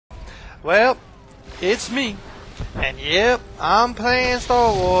Well, it's me. And yep, I'm playing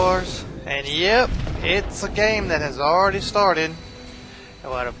Star Wars. And yep, it's a game that has already started.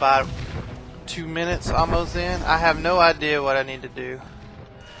 What, about 2 minutes almost in? I have no idea what I need to do.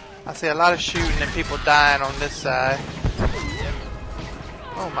 I see a lot of shooting and people dying on this side.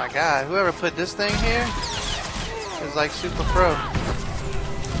 Oh my god, whoever put this thing here is like super pro.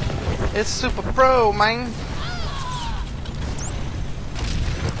 It's super pro, man.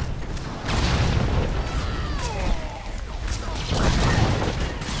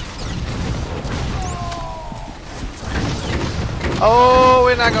 Oh,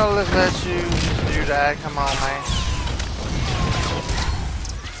 we're not gonna let you do that. Come on, man.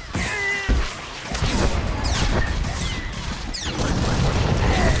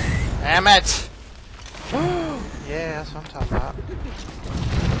 Damn it! Yeah, that's what I'm talking about.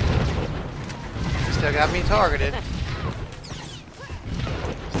 Still got me targeted.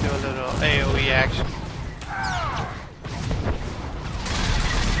 Let's do a little AoE action.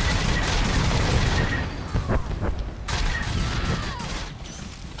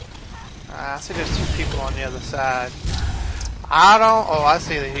 I see there's 2 people on the other side. Oh, I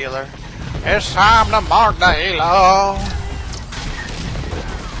see the healer. It's time to mark the healer.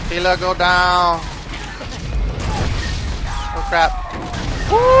 Healer, go down. Oh crap.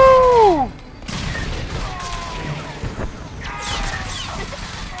 Woo!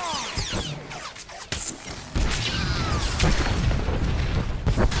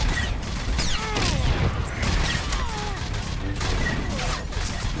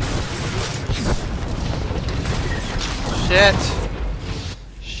 Shit.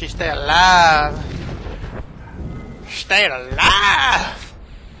 She stayed alive. Stayed alive.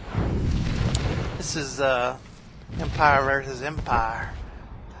 This is Empire versus Empire.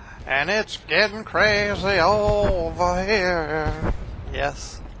 And it's getting crazy over here.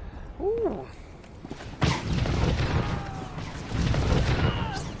 Yes. Ooh.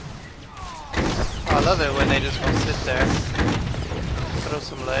 Oh, I love it when they just gonna sit there. Throw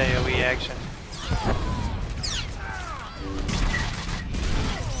some AoE action.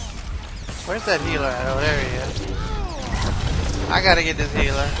 Where's that healer at? Oh, there he is. I gotta get this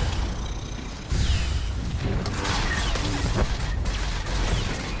healer.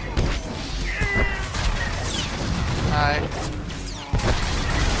 Alright.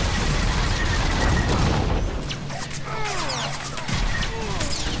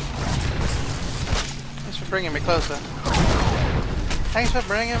 Thanks for bringing me closer. Thanks for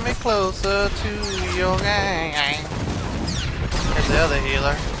bringing me closer to your gang. Here's the other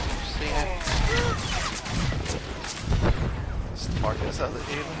healer. Let's mark this other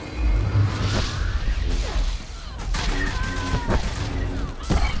healer.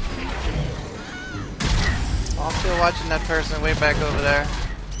 Oh, I'm still watching that person way back over there.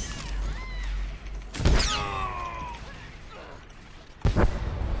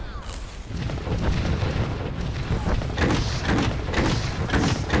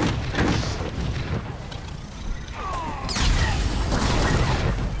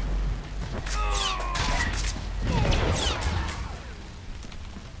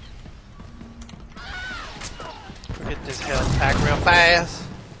 Get this health pack real fast.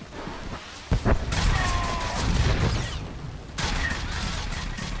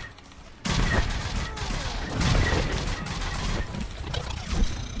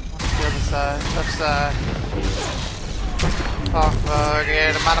 The other side, left side. Oh fuck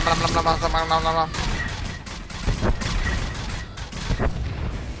it.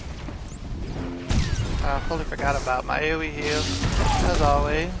 I fully forgot about my AoE heal, as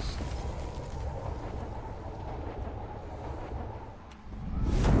always.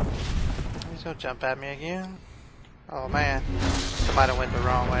 Don't jump at me again. Oh man, somebody went the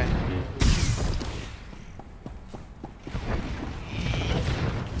wrong way.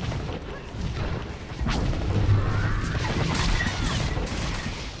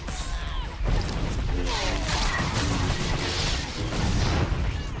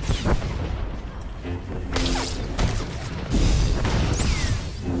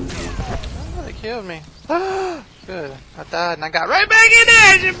 Oh, they killed me. Good. I died and I got right back in the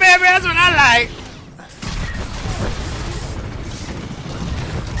action, baby. That's what I like.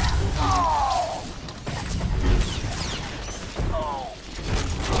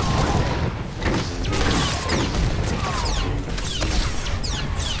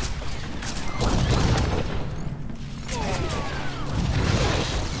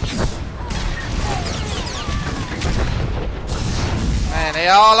 Man, they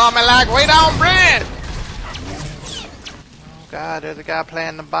all on me like wait on bread. God, there's a guy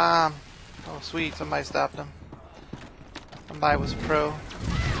playing the bomb. Oh sweet, somebody stopped him. Somebody was pro.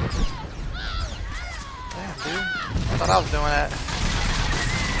 thought I was doing that.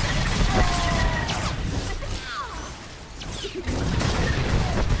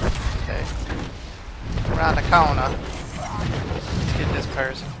 Okay. Around the corner. Let's get this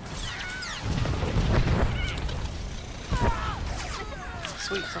person.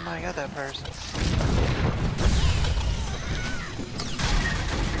 Sweet, somebody got that person.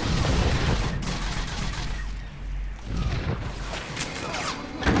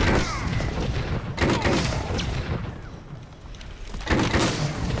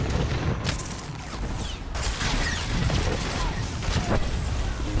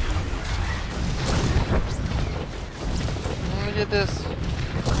 Let me get this.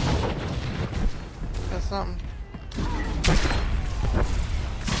 Got something.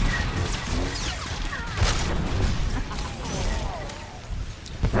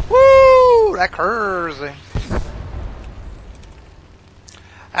 Woo! That crazy.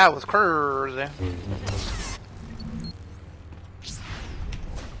 That was crazy.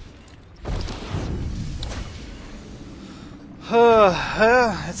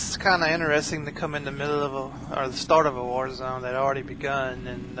 It's kind of interesting to come in the middle of or the start of a war zone that already begun,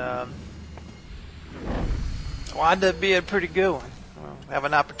 and wind up being a pretty good one. Well, we have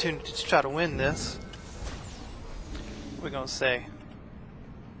an opportunity to try to win this. We're gonna say,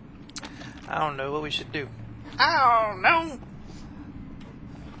 I don't know what we should do. I don't know.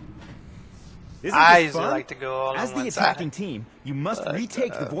 I usually like to go all on one side. As the attacking team, you must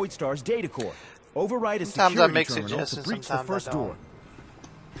retake the Voidstar's data core. Override a sometimes I make security terminal to suggestions, breach the sometimes first I don't. door.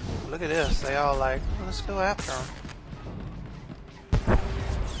 Look at this. They all like, let's go after them. I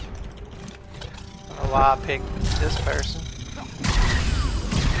don't know why I picked this person.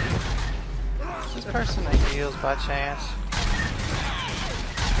 This person that heals by chance.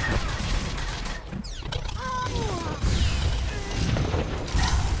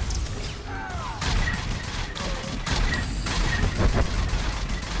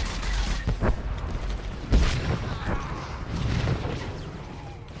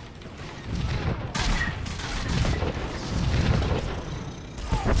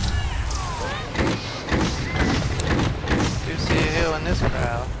 In this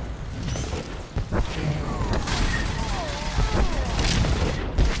crowd.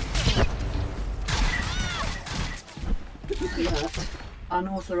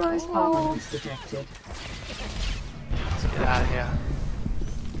 Unauthorized armaments detected. Let's get out of here.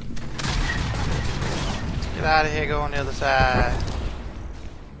 Let's get out of here, go on the other side.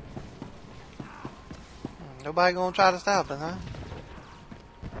 Nobody gonna try to stop us, huh?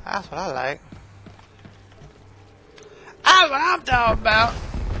 That's what I like. That's what I'm talking about.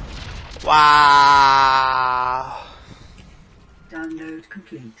 Wow. Download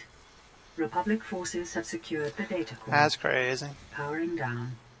complete. Republic forces have secured the data core. That's crazy. Powering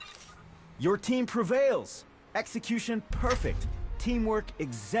down. Your team prevails. Execution perfect. Teamwork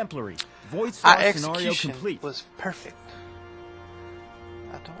exemplary. Voidstar scenario execution complete. Was perfect.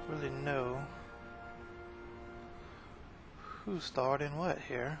 I don't really know who starred in what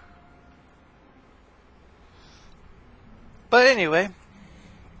here. But anyway,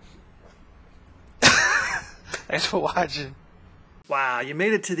 thanks for watching. Wow, you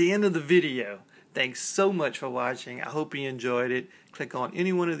made it to the end of the video. Thanks so much for watching. I hope you enjoyed it. Click on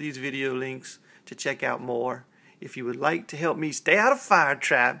any one of these video links to check out more. If you would like to help me stay out of fire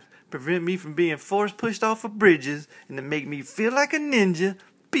traps, prevent me from being force pushed off of bridges, and to make me feel like a ninja,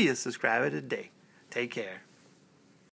 be a subscriber today. Take care.